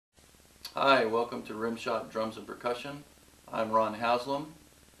Hi, welcome to Rimshot Drums and Percussion. I'm Ron Haslam,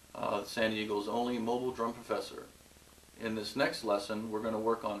 San Diego's only mobile drum professor. In this next lesson, we're going to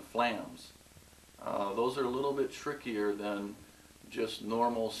work on flams. Those are a little bit trickier than just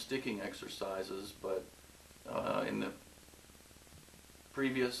normal sticking exercises, but in the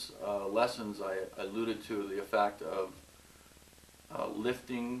previous lessons I alluded to the fact of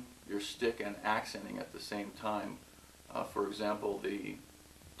lifting your stick and accenting at the same time. For example, the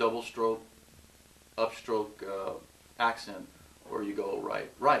double stroke, upstroke accent, where you go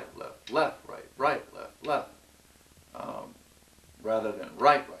right, right, left, left, right, right, left, left, rather than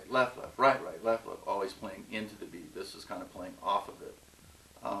right, right, left, left, right, right, left, left, always playing into the beat. This is kind of playing off of it.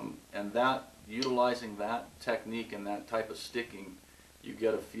 And utilizing that technique and that type of sticking, you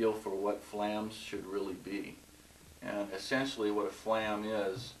get a feel for what flams should really be. And essentially what a flam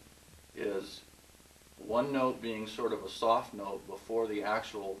is one note being sort of a soft note before the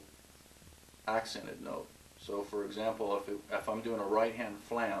actual accented note. So for example, if I'm doing a right hand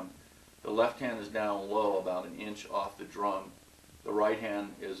flam, the left hand is down low about an inch off the drum. The right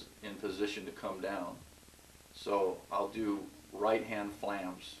hand is in position to come down. So I'll do right hand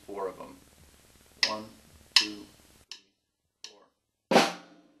flams, 4 of them. 1, 2, 3,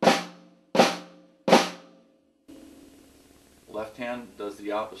 4. Left hand does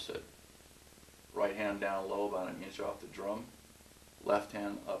the opposite. Right hand down low about an inch off the drum. Left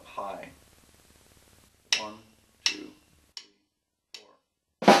hand up high. 1, 2,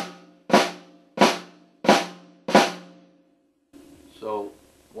 3, 4. So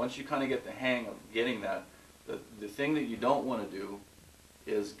once you kind of get the hang of getting that, the thing that you don't want to do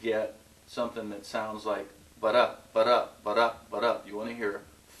is get something that sounds like but up, but up, but up, but up. You want to hear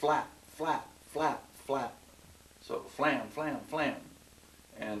flat, flat, flat, flat. So flam, flam, flam.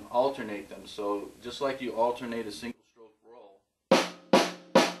 And alternate them. So just like you alternate a single stroke roll, then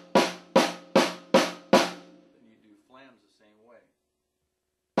you do flams the same way.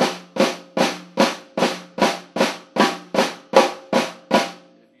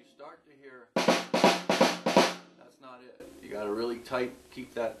 If you start to hear, that's not it. You got to really tight,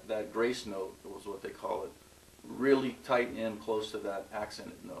 keep that grace note, was what they call it, really tight in close to that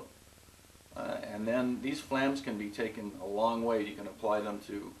accented note. And then these flams can be taken a long way. You can apply them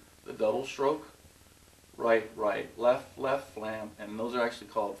to the double stroke, right, right, left, left, flam, and those are actually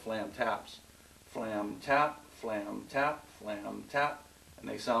called flam taps. Flam, tap, flam, tap, flam, tap, and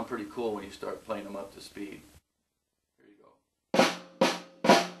they sound pretty cool when you start playing them up to speed. Here you go.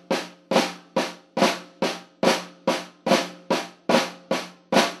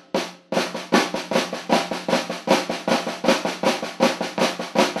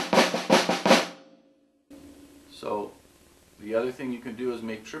 So the other thing you can do is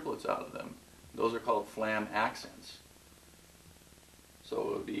make triplets out of them. Those are called flam accents. So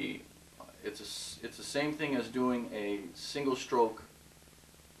it would be, it's the same thing as doing a single stroke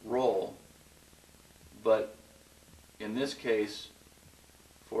roll, but in this case,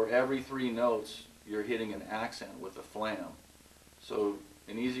 for every 3 notes, you're hitting an accent with a flam. So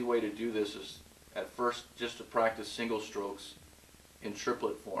an easy way to do this is at first just to practice single strokes in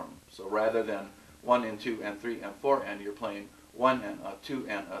triplet form. So rather than 1 and 2 and 3 and 4 and you're playing 1 and a 2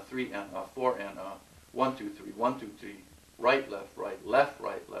 and a 3 and a 4 and a 1 2 3 1 2 3, right left right left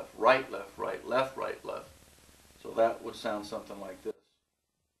right left right left right left right left. So that would sound something like this.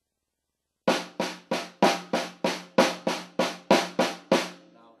 Now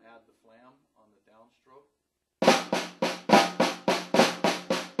add the flam on the downstroke.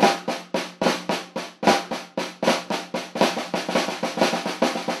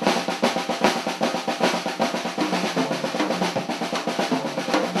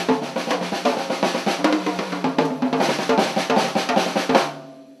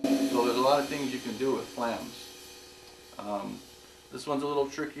 Things you can do with flams. This one's a little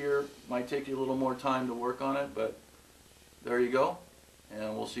trickier, might take you a little more time to work on it, but there you go,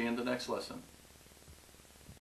 and we'll see you in the next lesson.